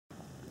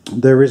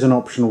There is an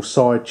optional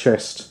side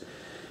chest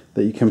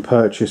that you can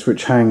purchase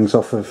which hangs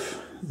off of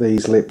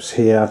these lips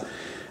here,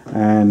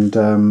 and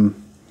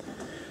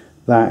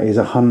that is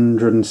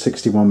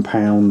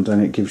 £161,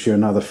 and it gives you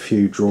another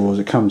few drawers.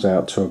 It comes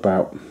out to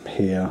about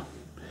here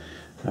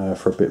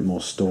for a bit more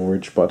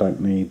storage, but I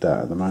don't need that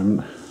at the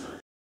moment.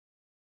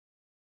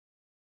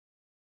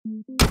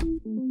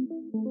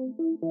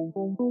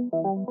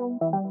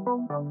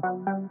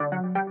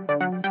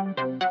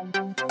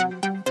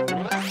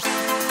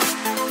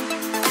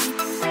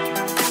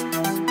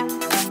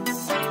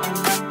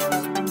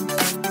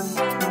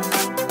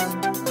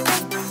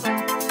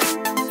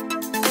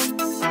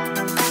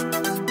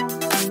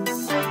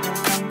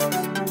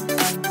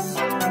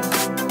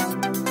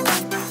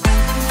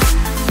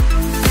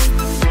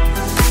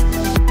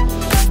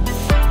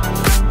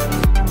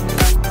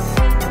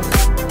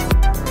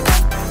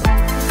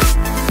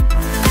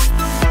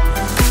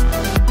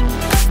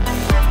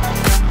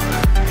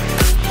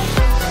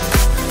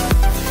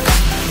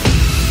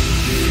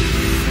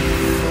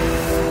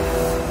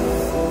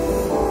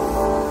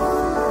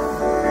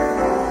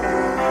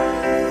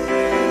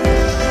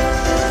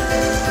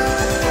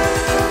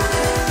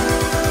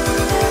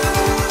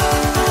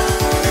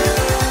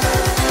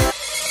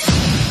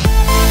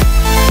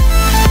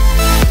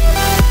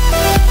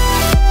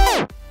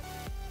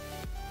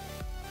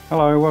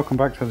 Hello, welcome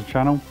back to the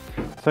channel.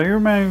 So you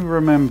may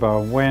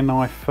remember when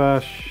I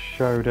first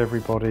showed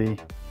everybody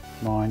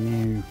my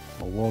new,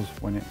 or was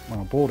when I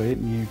bought it,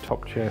 new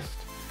top chest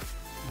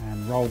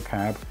and roll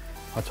cab,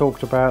 I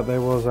talked about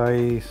there was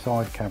a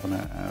side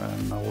cabinet,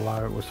 and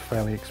although it was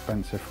fairly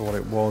expensive for what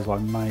it was, I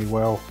may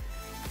well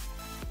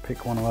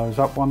pick one of those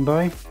up one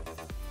day.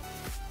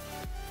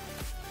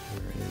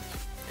 Here it is.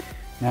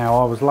 Now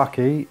I was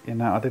lucky in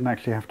that I didn't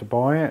actually have to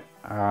buy it.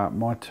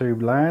 My two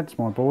lads,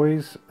 my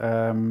boys,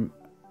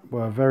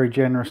 were very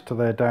generous to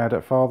their dad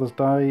at Father's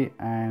Day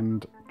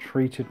and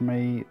treated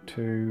me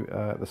to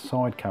the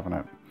side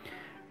cabinet.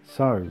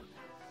 So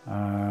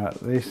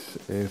this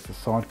is the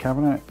side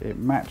cabinet. It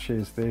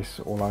matches this,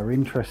 although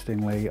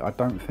interestingly I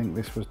don't think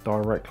this was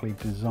directly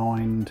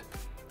designed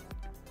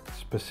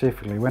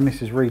specifically. When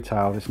this is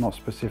retailed, it's not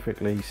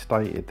specifically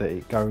stated that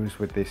it goes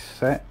with this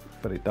set,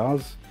 but it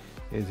does.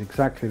 It is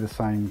exactly the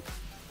same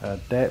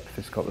depth,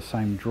 it's got the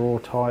same drawer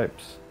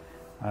types.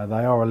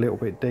 They are a little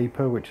bit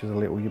deeper, which is a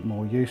little bit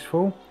more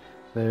useful.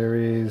 There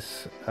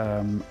is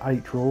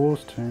 8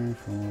 drawers, 2,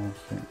 4,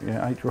 6,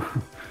 yeah,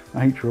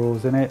 8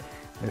 drawers in it.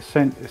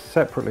 It's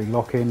separately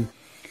locking,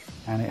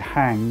 and it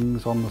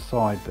hangs on the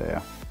side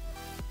there.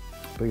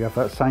 But you have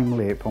that same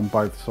lip on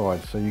both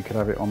sides, so you could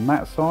have it on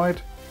that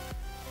side,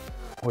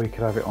 or you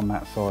could have it on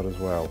that side as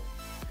well.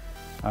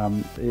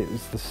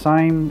 It's the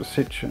same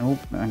situation. Oh,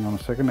 hang on a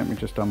second, let me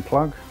just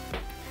unplug.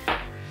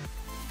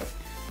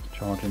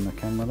 Charging the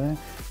camera there.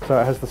 So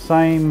it has the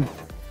same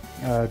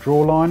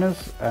drawer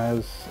liners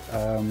as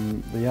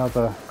the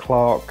other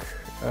Clarke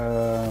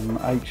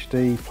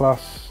HD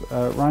Plus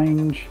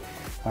range.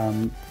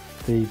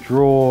 The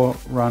drawer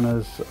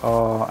runners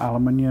are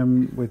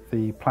aluminium with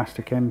the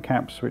plastic end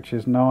caps, which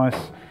is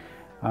nice.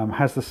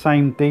 Has the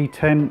same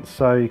detent,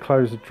 so you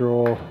close the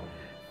drawer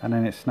and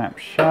then it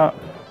snaps shut.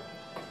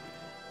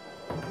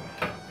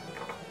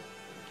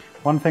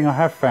 One thing I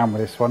have found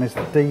with this one is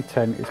the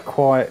detent is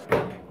quite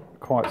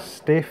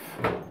stiff.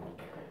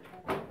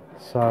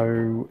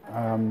 So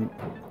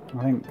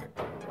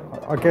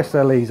I guess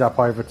they'll ease up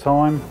over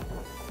time,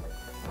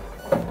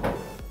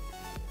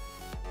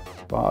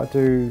 but I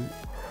do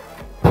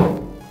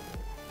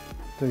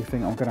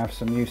think I'm going to have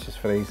some uses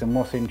for these. And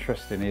what's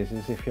interesting is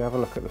if you have a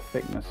look at the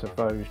thickness of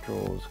those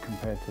drawers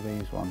compared to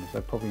these ones,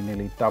 they're probably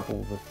nearly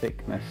double the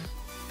thickness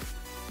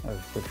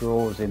of the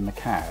drawers in the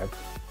cab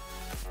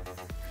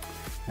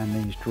and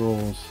these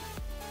drawers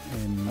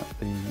in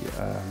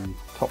the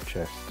top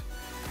chest.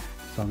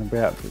 So I'm going to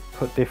be able to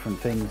put different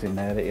things in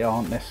there that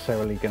aren't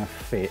necessarily going to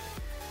fit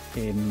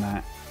in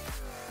that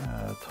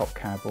top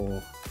cab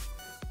or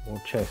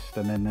chest.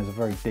 And then there's a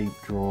very deep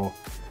drawer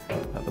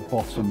at the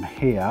bottom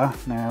here.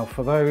 Now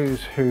for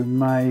those who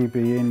may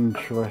be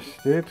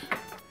interested,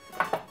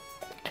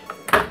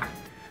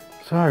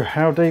 so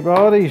how deep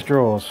are these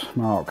drawers,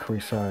 Mark, we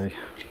say?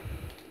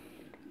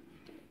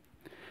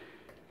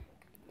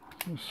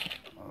 Let's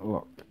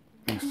look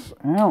this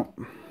out.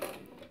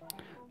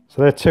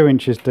 So they're 2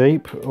 inches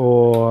deep,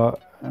 or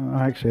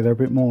actually they're a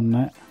bit more than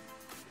that.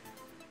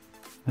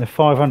 They're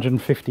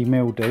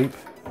 550mm deep.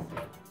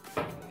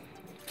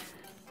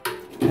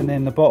 And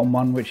then the bottom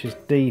one, which is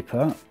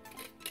deeper,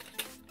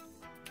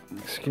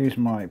 excuse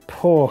my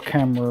poor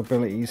camera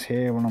abilities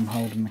here when I'm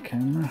holding the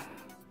camera.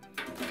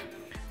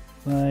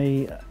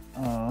 They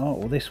are,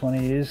 well, this one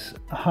is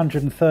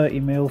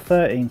 130mm,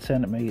 13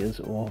 centimeters,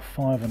 or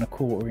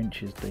 5¼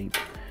 inches deep.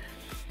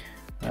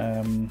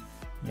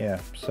 Yeah,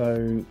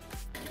 so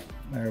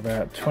they're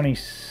about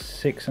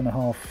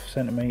 26½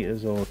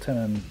 centimeters or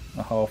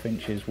 10½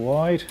 inches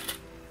wide,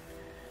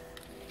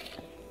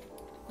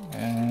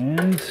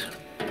 and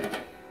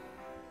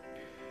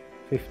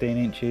 15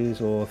 inches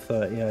or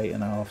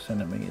 38½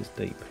 centimeters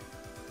deep.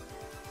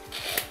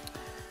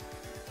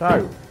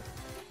 So,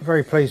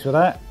 very pleased with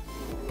that.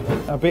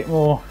 A bit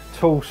more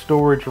tool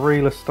storage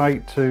real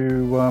estate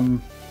to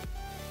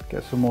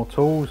get some more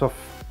tools. I've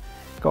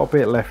got a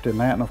bit left in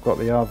that, and I've got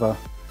the other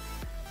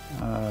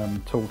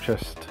tool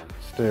chest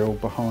still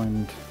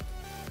behind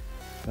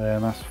there,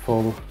 and that's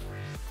full.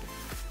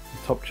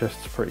 The top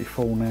chest's pretty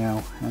full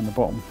now, and the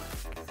bottom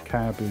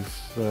cab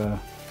is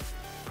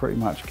pretty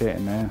much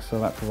getting there, so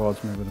that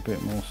provides me with a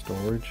bit more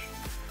storage.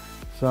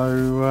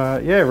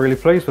 So yeah, really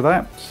pleased with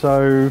that.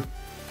 So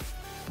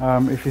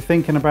if you're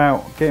thinking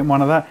about getting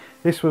one of that,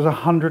 this was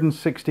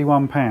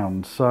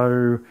 £161,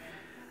 so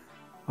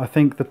I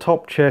think the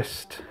top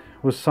chest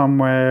was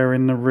somewhere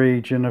in the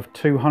region of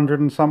 200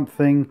 and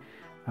something.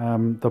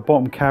 The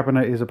bottom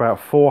cabinet is about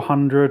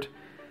 400,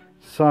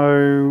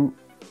 so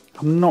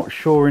I'm not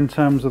sure in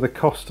terms of the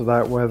cost of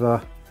that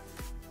whether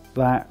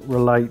that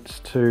relates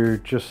to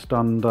just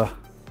under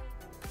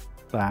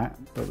that,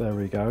 but there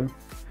we go. In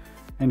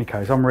any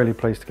case, I'm really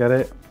pleased to get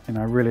it. You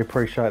know, really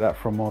appreciate that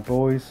from my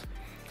boys.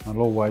 I'll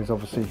always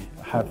obviously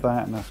have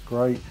that, and that's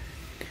great.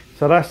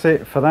 So that's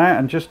it for that.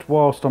 And just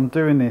whilst I'm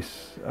doing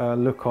this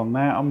look on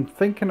that, I'm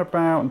thinking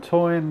about and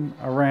toying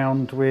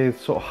around with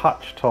sort of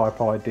hutch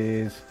type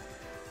ideas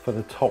for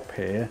the top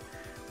here.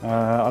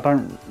 I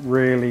don't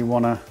really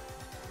want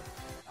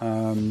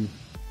to,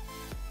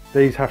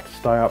 these have to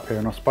stay up here,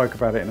 and I spoke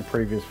about it in a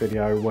previous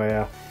video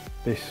where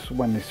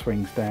when this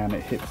swings down,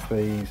 it hits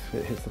these,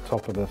 it hits the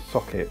top of the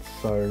sockets,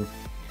 so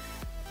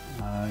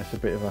it's a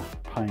bit of a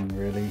pain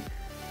really.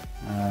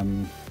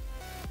 In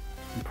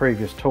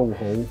previous tool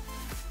haul,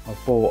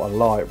 I've bought a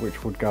light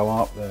which would go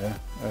up there,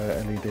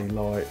 LED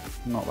light.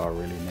 Not that I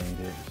really need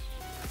it,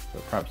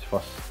 but perhaps if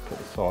I put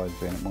the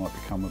sides in, it might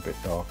become a bit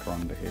darker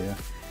under here.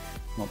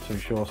 Not too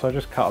sure. So I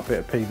just cut a bit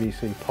of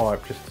PVC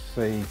pipe just to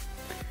see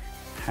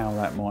how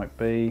that might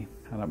be,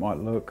 how that might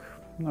look.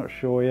 Not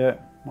sure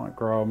yet. Might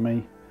grow on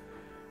me.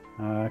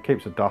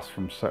 Keeps the dust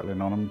from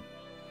settling on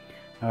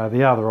them.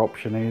 The other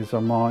option is I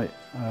might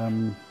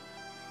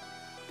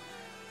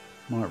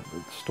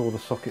store the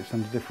sockets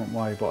in a different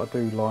way, but I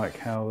do like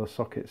how the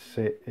sockets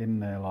sit in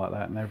there like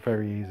that, and they're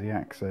very easy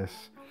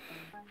access.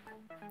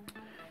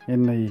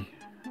 In the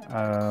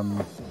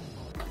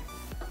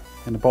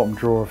bottom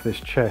drawer of this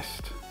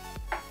chest,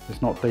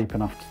 it's not deep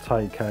enough to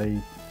take a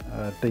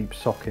deep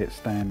socket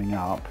standing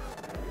up,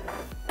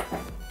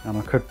 and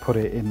I could put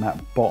it in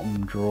that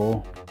bottom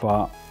drawer,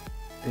 but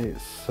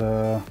it's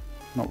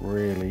not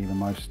really the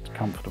most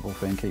comfortable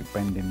thing. Keep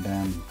bending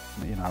down,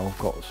 you know. I've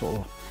got sort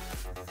of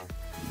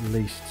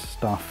least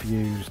stuff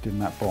used in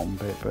that bottom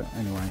bit, but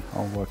anyway,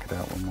 I'll work it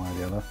out one way or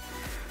the other.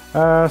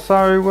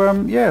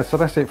 Yeah, so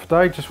that's it for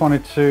today. Just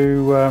wanted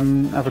to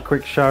have a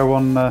quick show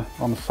on the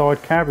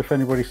side cab. If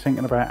anybody's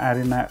thinking about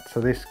adding that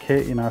to this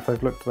kit, you know, if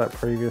they've looked at that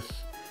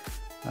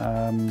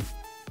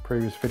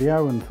previous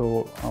video and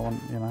thought, I want,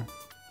 you know,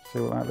 see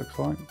what that looks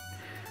like.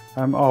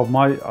 I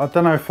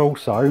don't know if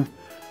also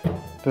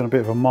doing a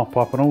bit of a mop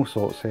up and all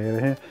sorts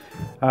here.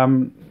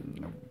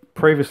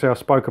 Previously I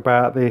spoke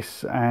about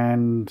this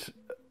and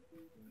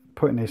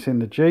putting this in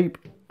the Jeep.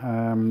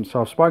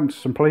 So I've spoken to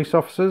some police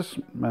officers,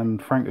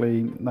 and frankly,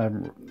 you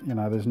know,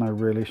 there's no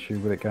real issue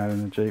with it going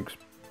in the Jeeps.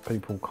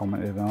 People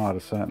commented, and I had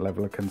a certain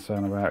level of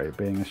concern about it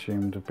being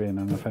assumed of being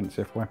an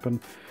offensive weapon.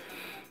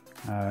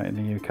 In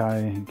the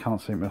UK, you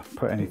can't seem to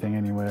put anything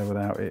anywhere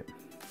without it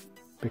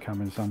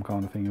becoming some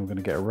kind of thing you're going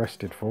to get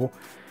arrested for.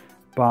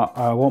 But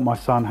what my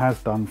son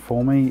has done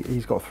for me,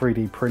 he's got a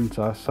 3D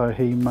printer, so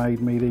he made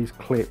me these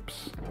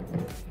clips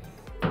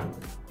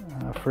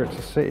for it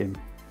to sit in.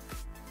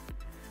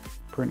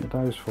 Printed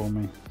those for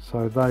me,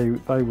 so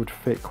they would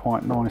fit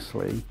quite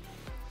nicely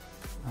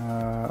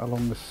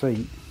along the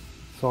seat,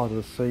 side of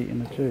the seat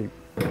in the Jeep.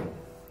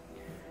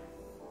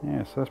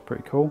 Yeah, so that's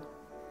pretty cool.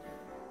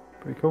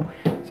 Pretty cool.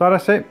 So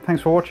that's it.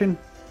 Thanks for watching.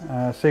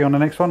 See you on the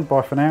next one.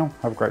 Bye for now.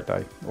 Have a great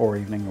day or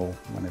evening or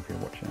whenever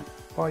you're watching it.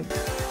 Bye.